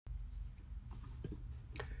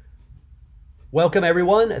Welcome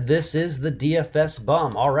everyone. This is the DFS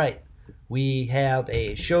Bum. All right, we have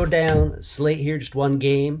a showdown slate here, just one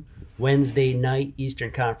game. Wednesday night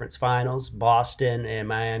Eastern Conference Finals, Boston and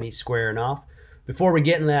Miami squaring off. Before we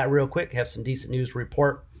get into that real quick, have some decent news to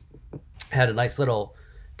report. Had a nice little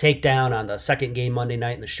takedown on the second game Monday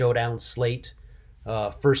night in the showdown slate.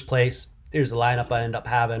 First place, here's the lineup I end up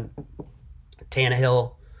having.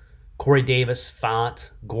 Tannehill, Corey Davis,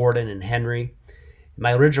 Font, Gordon, and Henry.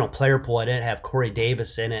 My original player pool, I didn't have Corey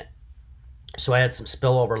Davis in it, so I had some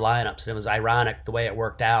spillover lineups, and it was ironic the way it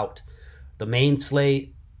worked out. The main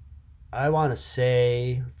slate, I want to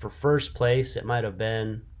say for first place, it might have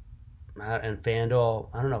been in Fanduel.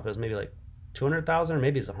 I don't know if it was maybe like 200,000 or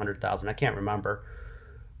maybe it's 100,000. I can't remember.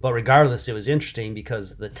 But regardless, it was interesting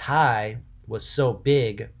because the tie was so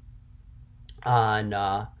big on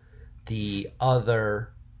the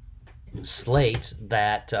other slate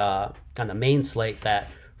that on the main slate that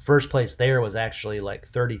first place there was actually like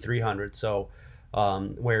 3,300. So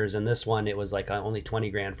whereas in this one it was like only 20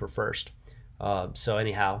 grand for first. So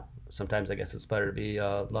anyhow, sometimes I guess it's better to be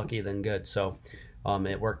lucky than good. So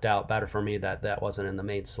it worked out better for me that wasn't in the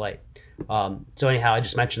main slate. So anyhow, I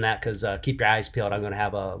just mentioned that because keep your eyes peeled. I'm going to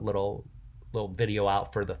have a little video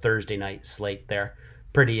out for the Thursday night slate there.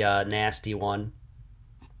 Pretty nasty one.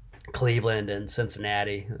 Cleveland and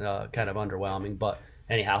Cincinnati, kind of underwhelming, but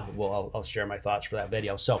anyhow, I'll share my thoughts for that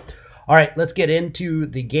video. So, all right, let's get into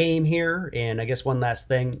the game here. And I guess one last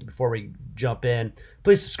thing before we jump in,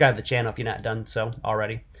 please subscribe to the channel if you're not done so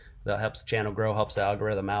already. That helps the channel grow, helps the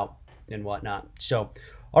algorithm out and whatnot. So,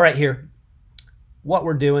 all right, here, what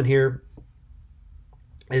we're doing here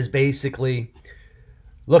is basically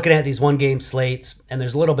looking at these one-game slates, and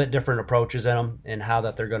there's a little bit different approaches in them and how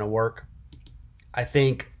that they're going to work. I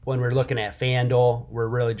think when we're looking at Fanduel, we're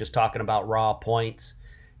really just talking about raw points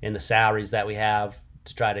and the salaries that we have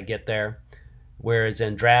to try to get there. Whereas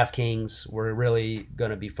in Draftkings, we're really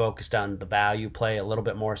going to be focused on the value play a little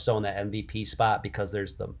bit more so in that MVP spot because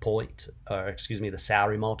there's the the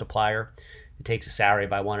salary multiplier. It takes a salary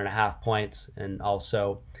by 1.5 points, and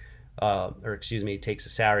also, it takes a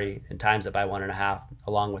salary and times it by 1.5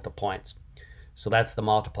 along with the points. So that's the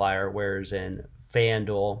multiplier. Whereas in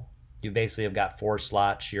Fanduel, you basically have got 4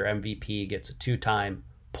 slots. Your MVP gets a 2-time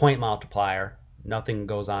point multiplier. Nothing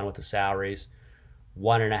goes on with the salaries.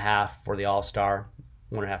 1.5 for the All-Star,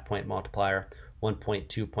 1.5 point multiplier,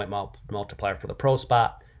 1.2 point multiplier for the pro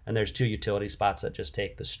spot, and there's 2 utility spots that just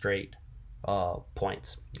take the straight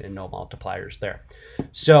points and no multipliers there.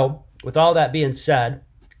 So with all that being said,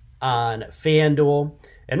 on FanDuel,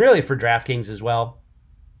 and really for DraftKings as well,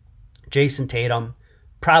 Jason Tatum,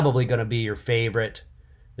 probably going to be your favorite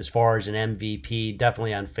as far as an MVP,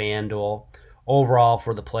 definitely on FanDuel. Overall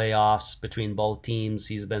for the playoffs between both teams,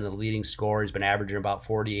 he's been the leading scorer. He's been averaging about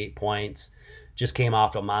 48 points. Just came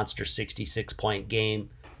off a monster 66-point game.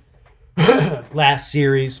 Last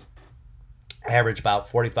series, averaged about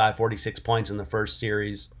 45, 46 points in the first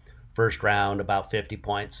series. First round, about 50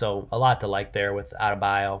 points. So a lot to like there with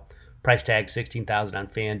Adebayo. Price tag $16,000 on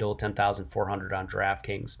FanDuel, $10,400 on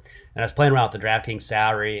DraftKings. And I was playing around with the DraftKings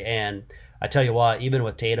salary, and I tell you what, even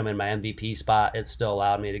with Tatum in my MVP spot, it still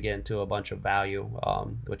allowed me to get into a bunch of value,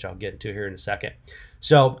 which I'll get into here in a second.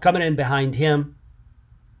 So coming in behind him,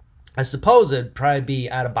 I suppose it'd probably be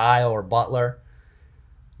Adebayo or Butler.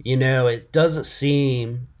 You know, it doesn't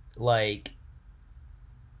seem like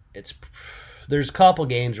there's a couple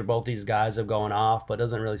games where both these guys have gone off, but it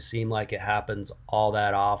doesn't really seem like it happens all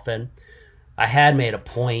that often. I had made a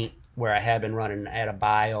point where I had been running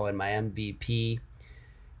Adebayo in my MVP,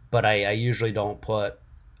 but I usually don't put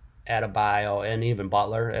Adebayo and even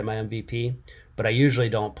Butler in my MVP, but I usually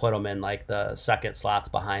don't put them in like the second slots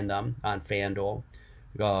behind them on FanDuel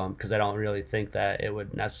because I don't really think that it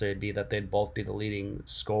would necessarily be that they'd both be the leading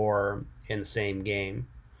scorer in the same game.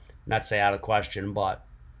 Not to say out of question, but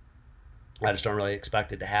I just don't really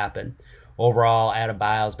expect it to happen. Overall,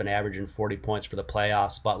 Adebayo's been averaging 40 points for the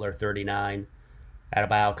playoffs, Butler 39.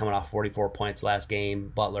 Adebayo coming off 44 points last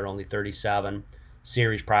game, Butler only 37.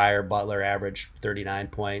 Series prior, Butler averaged 39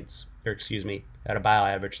 points, Adebayo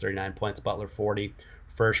averaged 39 points, Butler 40.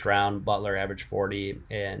 First round, Butler averaged 40,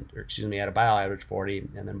 Adebayo averaged 40,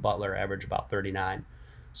 and then Butler averaged about 39.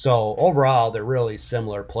 So overall, they're really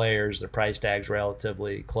similar players. Their price tag's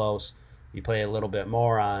relatively close. You play a little bit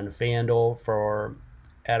more on FanDuel for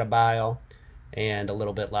Adebayo and a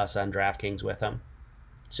little bit less on DraftKings with him.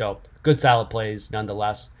 So good solid plays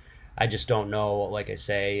nonetheless. I just don't know, like I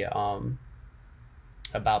say,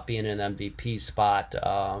 about being in an MVP spot.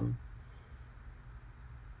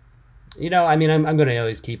 You know, I mean, I'm going to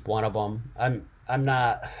always keep one of them. I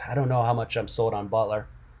don't know how much I'm sold on Butler.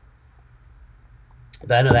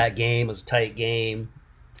 The end of that game was a tight game,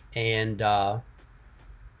 and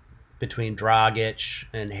between Dragic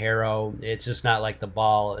and Harrow, it's just not like the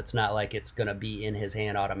ball. It's not like it's going to be in his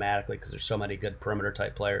hand automatically because there's so many good perimeter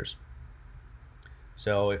type players.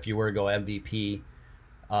 So if you were to go MVP,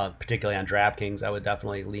 particularly on DraftKings, I would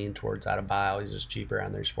definitely lean towards Adebayo. He's just cheaper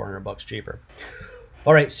on there. He's $400 cheaper.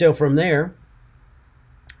 All right, so from there,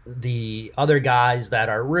 the other guys that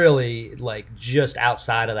are really like just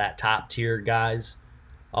outside of that top tier guys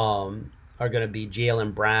are going to be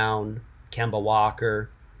Jaylen Brown, Kemba Walker,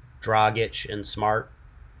 Dragic, and Smart.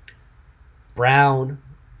 Brown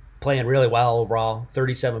playing really well overall,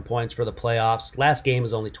 37 points for the playoffs. Last game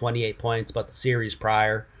was only 28 points, but the series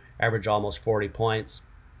prior averaged almost 40 points.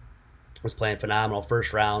 Was playing phenomenal.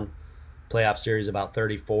 First round playoff series about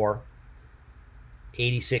 34.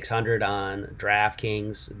 8,600 on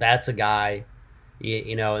DraftKings. That's a guy,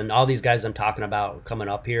 you know, and all these guys I'm talking about coming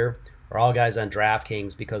up here are all guys on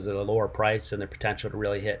DraftKings because of the lower price and their potential to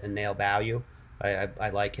really hit and nail value. I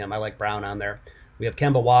like him. I like Brown on there. We have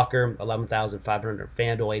Kemba Walker, 11,500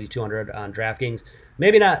 Fanduel, 8,200 on DraftKings.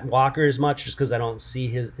 Maybe not Walker as much just because I don't see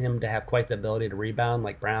him to have quite the ability to rebound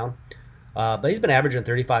like Brown. But he's been averaging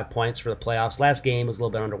 35 points for the playoffs. Last game was a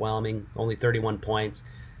little bit underwhelming, only 31 points.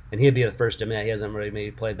 And he'd be the first to admit he hasn't really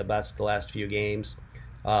maybe played the best the last few games.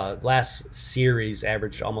 Last series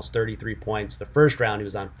averaged almost 33 points. The first round he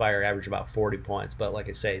was on fire, averaged about 40 points. But like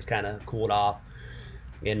I say, he's kind of cooled off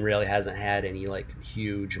and really hasn't had any like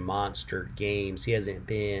huge monster games. He hasn't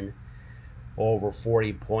been over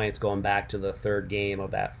 40 points going back to the third game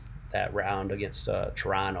of that round against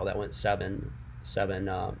Toronto. That went 7-7,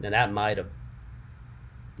 and that might have,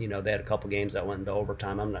 you know, they had a couple games that went into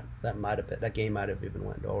overtime. That game might have even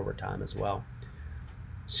went into overtime as well.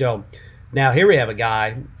 So now here we have a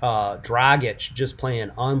guy, Dragic, just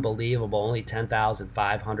playing unbelievable. Only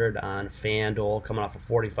 10,500 on FanDuel, coming off a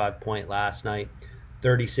 45-point last night,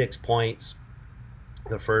 36 points.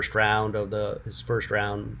 The first round of his first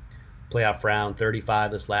round playoff round,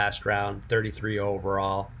 35 this last round, 33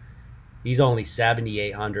 overall. He's only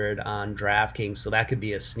 7,800 on DraftKings, so that could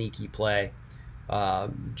be a sneaky play.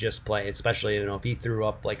 Just play, especially, you know, if he threw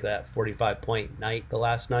up like that 45-point night the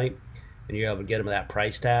last night, and you're able to get him that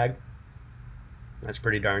price tag, that's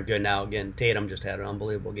pretty darn good. Now again, Tatum just had an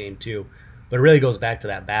unbelievable game too, but it really goes back to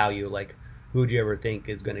that value. Like, who do you ever think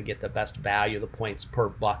is going to get the best value, the points per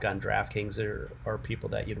buck on DraftKings, or people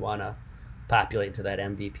that you'd want to populate to that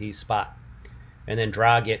MVP spot? And then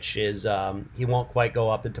Dragic is he won't quite go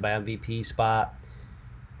up into my MVP spot.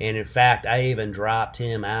 And in fact, I even dropped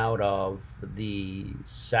him out of the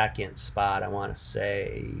second spot, I want to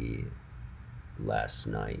say, last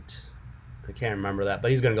night. I can't remember that, but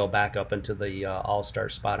he's going to go back up into the all-star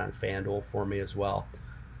spot on FanDuel for me as well.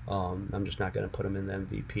 I'm just not going to put him in the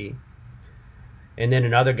MVP. And then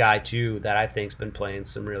another guy, too, that I think's been playing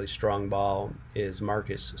some really strong ball is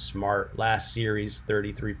Marcus Smart. Last series,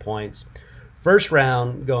 33 points. First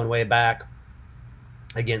round, going way back,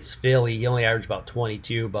 against Philly, he only averaged about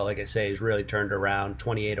 22, but like I say, he's really turned around,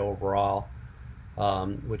 28 overall,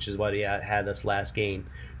 which is what he had this last game.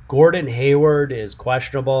 Gordon Hayward is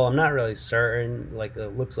questionable. I'm not really certain. Like,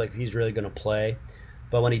 it looks like he's really going to play,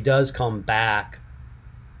 but when he does come back,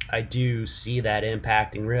 I do see that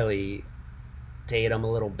impacting really Tatum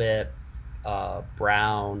a little bit,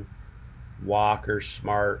 Brown, Walker,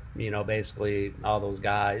 Smart, you know, basically all those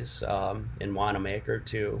guys, and Wanamaker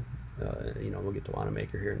too. You know, we'll get to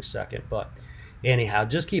Wanamaker here in a second, but anyhow,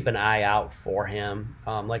 just keep an eye out for him.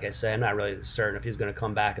 Like I said, I'm not really certain if he's going to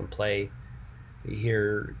come back and play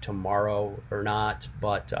here tomorrow or not,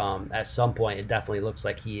 but at some point it definitely looks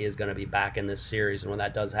like he is going to be back in this series, and when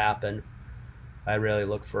that does happen, I really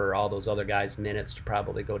look for all those other guys' minutes to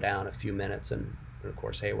probably go down a few minutes, and of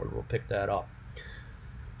course Hayward will pick that up.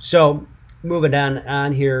 So moving down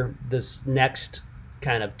on here, this next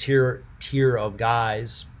kind of tier of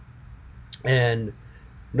guys, and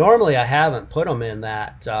normally I haven't put them in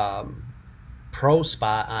that pro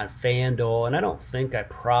spot on FanDuel, and I don't think I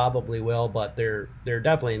probably will, but they're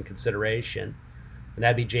definitely in consideration, and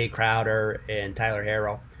that'd be Jay Crowder and Tyler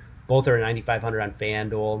Herro. Both are 9,500 on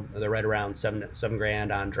FanDuel. They're right around $7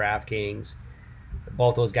 grand on DraftKings.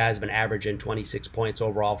 Both those guys have been averaging 26 points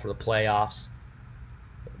overall for the playoffs.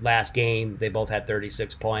 Last game, they both had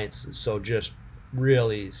 36 points. So just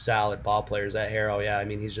really solid ball players. That Herro, yeah, I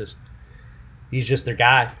mean, he's just their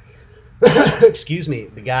guy. Excuse me,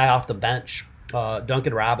 the guy off the bench.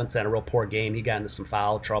 Duncan Robinson had a real poor game. He got into some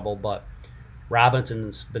foul trouble, but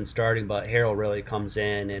Robinson's been starting, but Herro really comes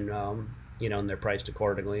in and you know, and they're priced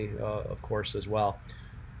accordingly, of course, as well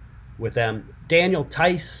with them. Daniel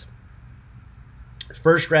Tice,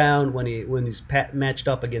 First round, when he's matched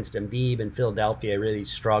up against Embiid in Philadelphia, really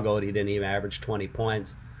struggled. He didn't even average 20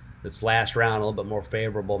 points. This last round, a little bit more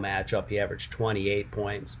favorable matchup, he averaged 28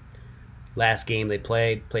 points. Last game they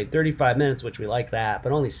played 35 minutes, which we like that,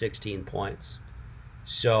 but only 16 points.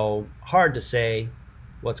 So hard to say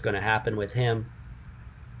what's going to happen with him.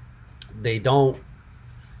 They don't,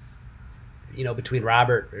 between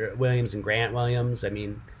Robert Williams and Grant Williams, I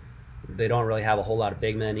mean, they don't really have a whole lot of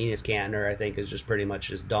big men. Enes Kanter, I think, is just pretty much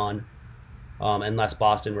just done. Unless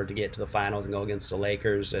Boston were to get to the finals and go against the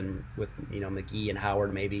Lakers, and with McGee and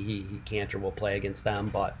Howard, maybe Kanter will play against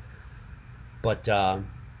them. But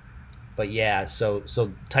yeah, so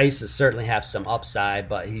Tice certainly have some upside,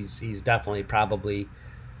 but he's definitely probably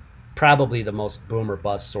the most boom or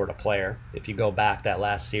bust sort of player. If you go back that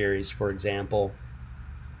last series, for example.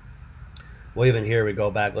 Well, even here we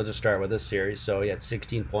go back. Let's just start with this series. So he had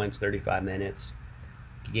 16 points, 35 minutes.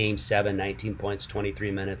 Game 7, 19 points,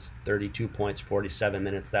 23 minutes. 32 points, 47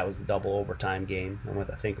 minutes. That was the double overtime game. And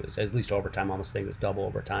I think it was at least overtime. I almost think it was double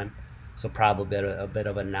overtime. So probably a bit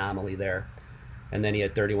of an anomaly there. And then he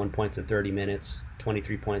had 31 points in 30 minutes,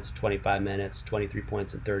 23 points in 25 minutes, 23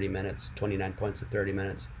 points in 30 minutes, 29 points in 30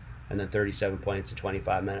 minutes, and then 37 points in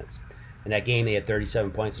 25 minutes. In that game, he had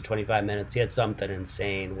 37 points in 25 minutes. He had something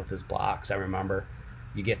insane with his blocks. I remember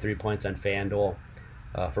you get 3 points on Fanduel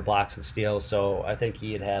for blocks and steals. So I think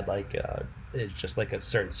he had it's just like a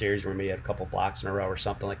certain series where he had a couple blocks in a row or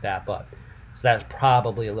something like that. So that's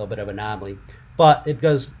probably a little bit of an anomaly. But it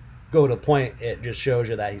does go to the point. It just shows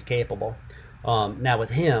you that he's capable. Now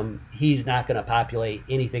with him, he's not going to populate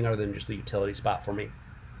anything other than just the utility spot for me.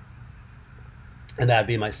 And that'd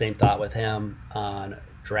be my same thought with him on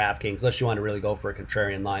Draftkings, unless you want to really go for a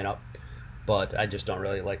contrarian lineup. But I just don't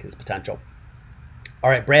really like his potential.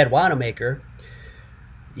 All right, Brad Wanamaker.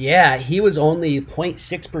 Yeah, he was only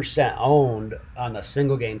 0.6% owned on the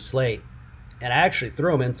single game slate. And I actually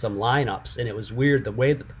threw him in some lineups, and it was weird the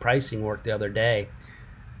way that the pricing worked the other day.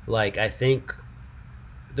 Like, I think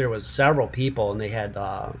there was several people, and they had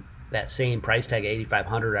that same price tag,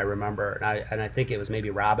 8,500, I remember. And I think it was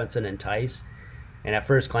maybe Robinson and Tice. And at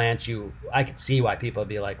first glance, I could see why people would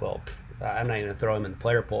be like, well, I'm not even going to throw him in the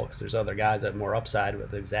player pool because there's other guys that have more upside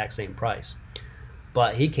with the exact same price.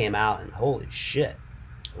 But he came out, and holy shit,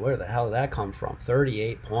 where the hell did that come from?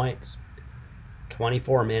 38 points,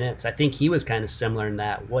 24 minutes. I think he was kind of similar in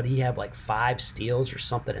that. What, he have like 5 steals or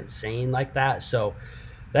something insane like that? So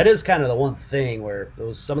that is kind of the one thing where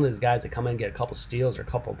some of these guys that come in and get a couple steals or a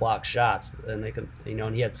couple block shots, and they can,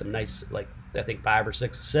 and he had some nice, like, I think 5 or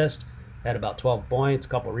 6 assists. Had about 12 points, a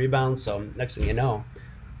couple rebounds. So next thing you know,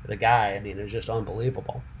 the guy, I mean, is just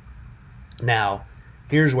unbelievable. Now,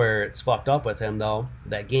 here's where it's fucked up with him, though.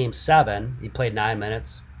 That game 7, he played 9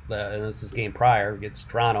 minutes. And this is game prior against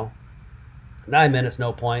Toronto. 9 minutes,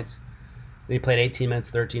 no points. Then he played 18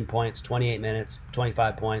 minutes, 13 points, 28 minutes,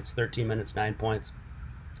 25 points, 13 minutes, 9 points,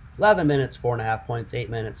 11 minutes, 4.5 points, 8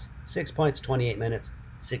 minutes, 6 points, 28 minutes,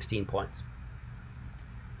 16 points.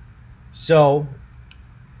 So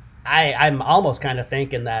I'm almost kind of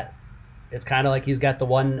thinking that it's kind of like he's got the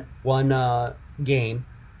one game.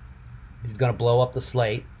 He's going to blow up the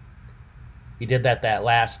slate. He did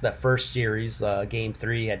that first series, game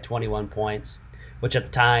 3, had 21 points, which at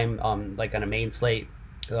the time, like on a main slate,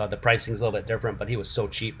 the pricing's a little bit different, but he was so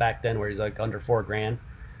cheap back then where he's like under $4,000.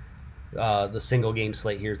 The single game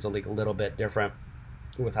slate here, it's like a little bit different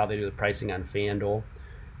with how they do the pricing on FanDuel.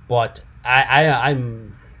 But I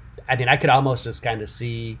mean, I could almost just kind of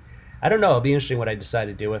see, I don't know, it'll be interesting what I decide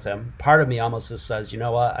to do with him. Part of me almost just says, you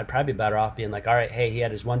know what, I'd probably be better off being like, all right, hey, he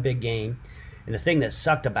had his one big game. And the thing that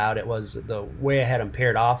sucked about it was the way I had him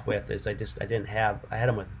paired off with is I had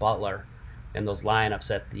him with Butler in those lineups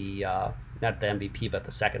at the, not the MVP, but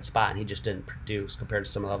the second spot, and he just didn't produce compared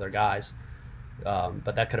to some of the other guys.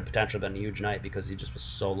 But that could have potentially been a huge night because he just was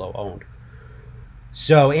so low owned.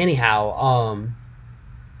 So anyhow,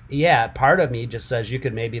 yeah, part of me just says you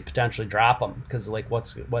could maybe potentially drop him because, like,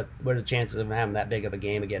 what are the chances of him having that big of a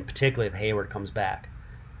game again, particularly if Hayward comes back?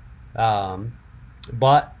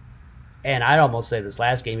 But, and I'd almost say this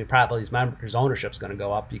last game, his ownership's going to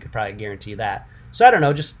go up. You could probably guarantee that. So I don't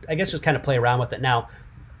know, I guess just kind of play around with it. Now,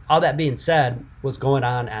 all that being said, what's going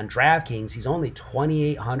on Draftkings, he's only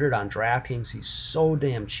 2,800 on Draftkings. He's so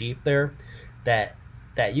damn cheap there that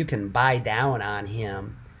you can buy down on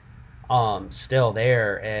him. Still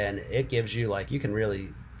there, and it gives you, like, you can really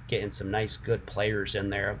get in some nice good players in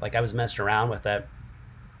there. Like, I was messing around with it,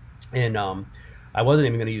 and I wasn't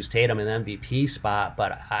even going to use Tatum in the MVP spot,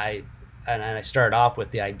 but I started off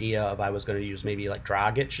with the idea of I was going to use maybe like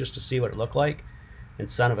Dragic just to see what it looked like. And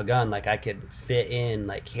son of a gun, like, I could fit in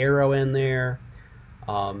like Hero in there,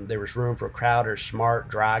 There was room for Crowder, Smart,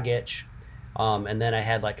 Dragic. And then I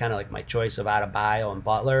had like kind of like my choice of Adebayo and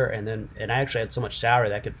Butler, and I actually had so much salary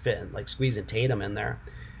that I could fit in, like squeezing Tatum in there,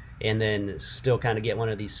 and then still kind of get one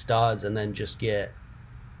of these studs, and then just get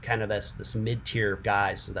kind of this mid tier of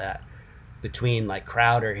guys that between like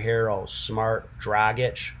Crowder, Hero, Smart,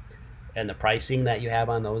 Dragic, and the pricing that you have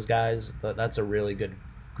on those guys, that's a really good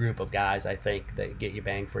group of guys, I think, that get you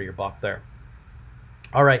bang for your buck there.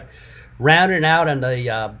 All right, rounding out on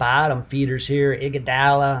the bottom feeders here,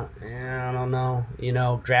 Iguodala, I don't know,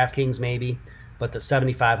 DraftKings maybe, but the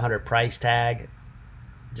 7,500 price tag,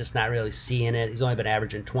 just not really seeing it. He's only been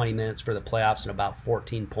averaging 20 minutes for the playoffs and about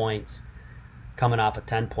 14 points, coming off a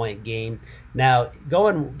 10-point game. Now,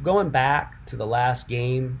 going back to the last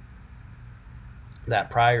game, that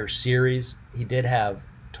prior series, he did have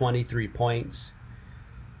 23 points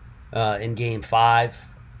in Game 5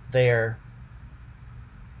 there.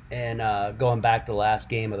 And going back to the last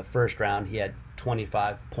game of the first round, he had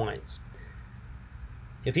 25 points.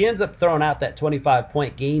 If he ends up throwing out that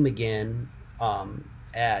 25-point game again,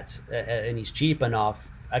 and he's cheap enough,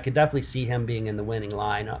 I could definitely see him being in the winning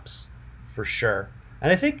lineups for sure.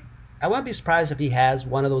 And I think I wouldn't be surprised if he has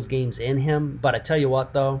one of those games in him. But I tell you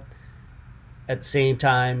what, though, at the same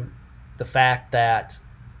time, the fact that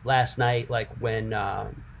last night, like when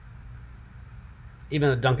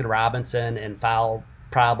even Duncan Robinson and foul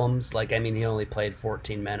problems, like, I mean, he only played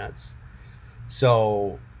 14 minutes,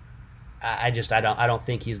 so I don't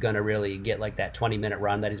think he's going to really get like that 20-minute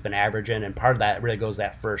run that he's been averaging. And part of that really goes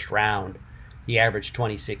that first round. He averaged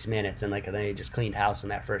 26 minutes, and then he just cleaned house in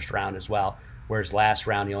that first round as well, whereas last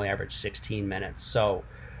round he only averaged 16 minutes. So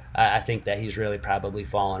I think that he's really probably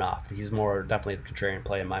fallen off. He's more definitely the contrarian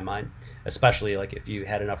play in my mind, especially like if you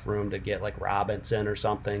had enough room to get like Robinson or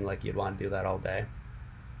something, like you'd want to do that all day.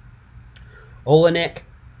 Olenek,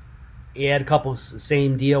 he had a couple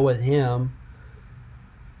same deal with him.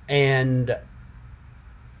 And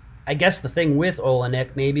I guess the thing with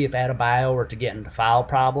Olenek, maybe if Adebayo were to get into foul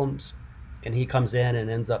problems and he comes in and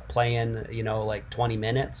ends up playing, like 20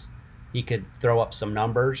 minutes, he could throw up some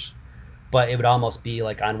numbers. But it would almost be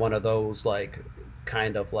like on one of those like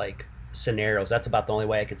kind of like scenarios. That's about the only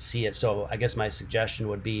way I could see it. So I guess my suggestion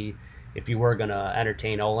would be, if you were going to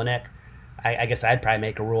entertain Olenek, I guess I'd probably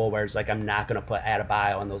make a rule where it's like I'm not going to put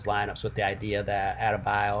Adebayo in those lineups, with the idea that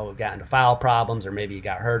Adebayo got into foul problems or maybe he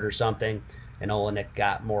got hurt or something, and Olenek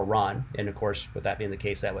got more run. And of course, with that being the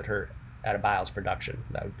case, that would hurt Adebayo's production.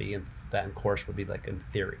 That would be in course would be like in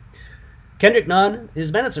theory. Kendrick Nunn,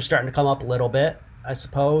 his minutes are starting to come up a little bit, I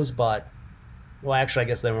suppose, but well, actually, I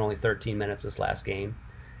guess they were only 13 minutes this last game.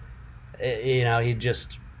 He's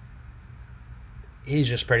just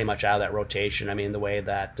pretty much out of that rotation. I mean, the way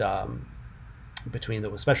that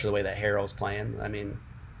especially the way that Harrell's playing. I mean,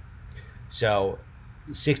 so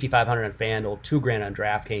 6,500 on Fanduel, $2,000 on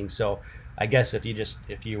DraftKings. So I guess if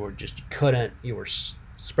you were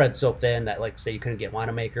spread so thin that, like, say you couldn't get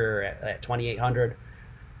Wanamaker at 2,800,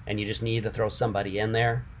 and you just needed to throw somebody in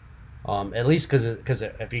there. At least because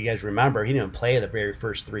if you guys remember, he didn't play the very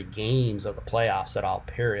first 3 games of the playoffs at all,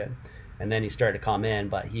 period. And then he started to come in,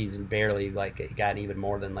 but he's barely gotten even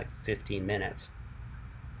more than 15 minutes.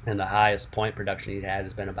 And the highest point production he's had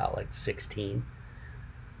has been about 16.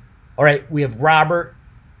 All right, we have Robert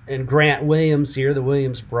and Grant Williams here, the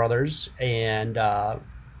Williams brothers. And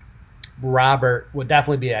Robert would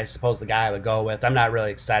definitely be, I suppose, the guy I would go with. I'm not really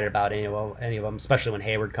excited about any of them, especially when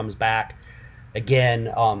Hayward comes back.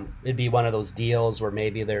 Again, it'd be one of those deals where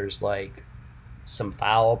maybe there's some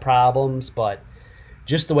foul problems, but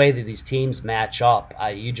just the way that these teams match up,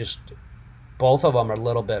 both of them are a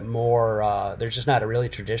little bit more, there's just not a really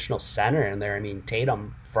traditional center in there. I mean,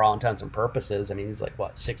 Tatum, for all intents and purposes, I mean, he's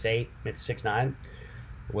 6'8", maybe 6'9",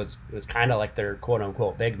 was kind of like their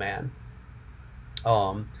quote-unquote big man.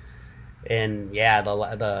 And yeah,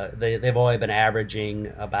 they've only been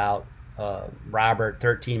averaging about, Robert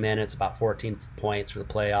 13 minutes, about 14 points for the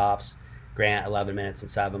playoffs. Grant 11 minutes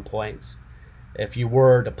and 7 points. If you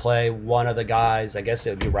were to play one of the guys, I guess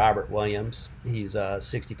it would be Robert Williams. He's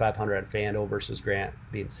 6,500 at Fanduel versus Grant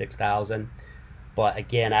being 6,000. But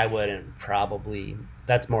again, I wouldn't probably.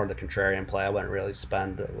 That's more the contrarian play. I wouldn't really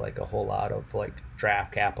spend a whole lot of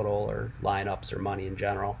draft capital or lineups or money in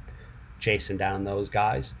general chasing down those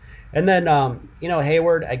guys. And then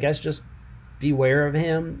Hayward, I guess just beware of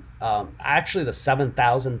him. Actually, the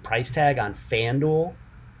 7,000 price tag on Fanduel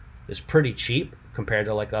is pretty cheap compared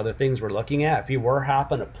to the other things we're looking at. If you were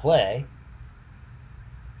hopping to play,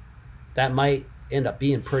 that might end up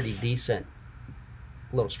being pretty decent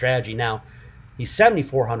little strategy. Now, he's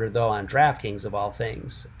 7,400 though on DraftKings of all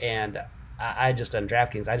things, and I just on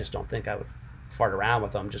DraftKings, I just don't think I would fart around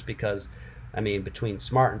with them just because, I mean, between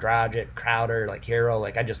Smart and Dragic, Crowder, like Hero,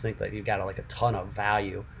 like I just think that you've got like a ton of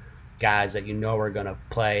value guys that you know are going to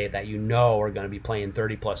play, that you know are going to be playing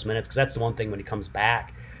 30 plus minutes, because that's the one thing when he comes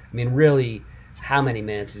back. I mean, really, how many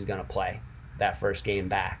minutes he's going to play that first game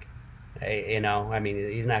back? You know, I mean,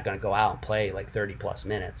 he's not going to go out and play like 30 plus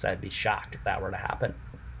minutes. I'd be shocked if that were to happen.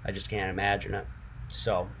 I just can't imagine it.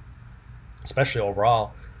 So, especially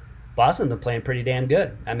overall, Boston's been playing pretty damn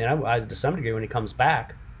good. I mean, I to some degree when he comes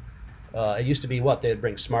back, it used to be what they'd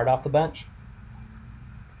bring Smart off the bench,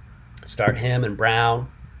 start him and Brown,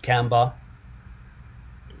 Kemba,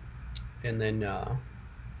 and then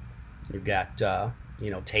you've got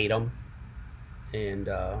Tatum, and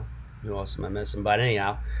who else am I missing? But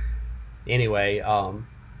anyway,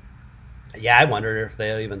 yeah, I wondered if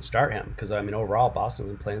they'll even start him, because I mean overall Boston's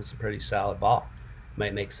been playing some pretty solid ball.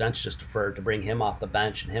 Might make sense just to bring him off the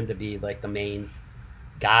bench and him to be like the main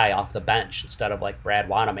guy off the bench instead of like Brad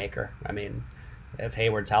Wanamaker. I mean, if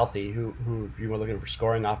Hayward's healthy, who if you were looking for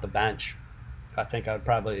scoring off the bench, I think I would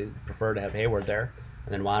probably prefer to have Hayward there.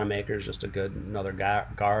 And then Wanamaker's just another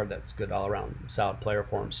guard that's good all around, solid player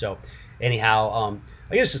for him. So anyhow,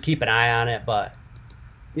 I guess just keep an eye on it. But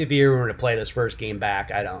if you were to play this first game back,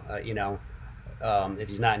 I don't, if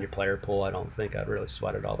he's not in your player pool, I don't think I'd really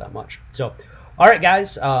sweat it all that much. So, all right,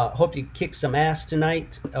 guys, hope you kick some ass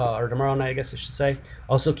tonight, or tomorrow night, I guess I should say.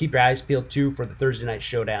 Also, keep your eyes peeled, too, for the Thursday night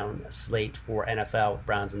showdown slate for NFL with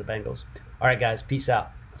Browns and the Bengals. All right, guys, peace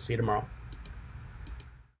out. I'll see you tomorrow.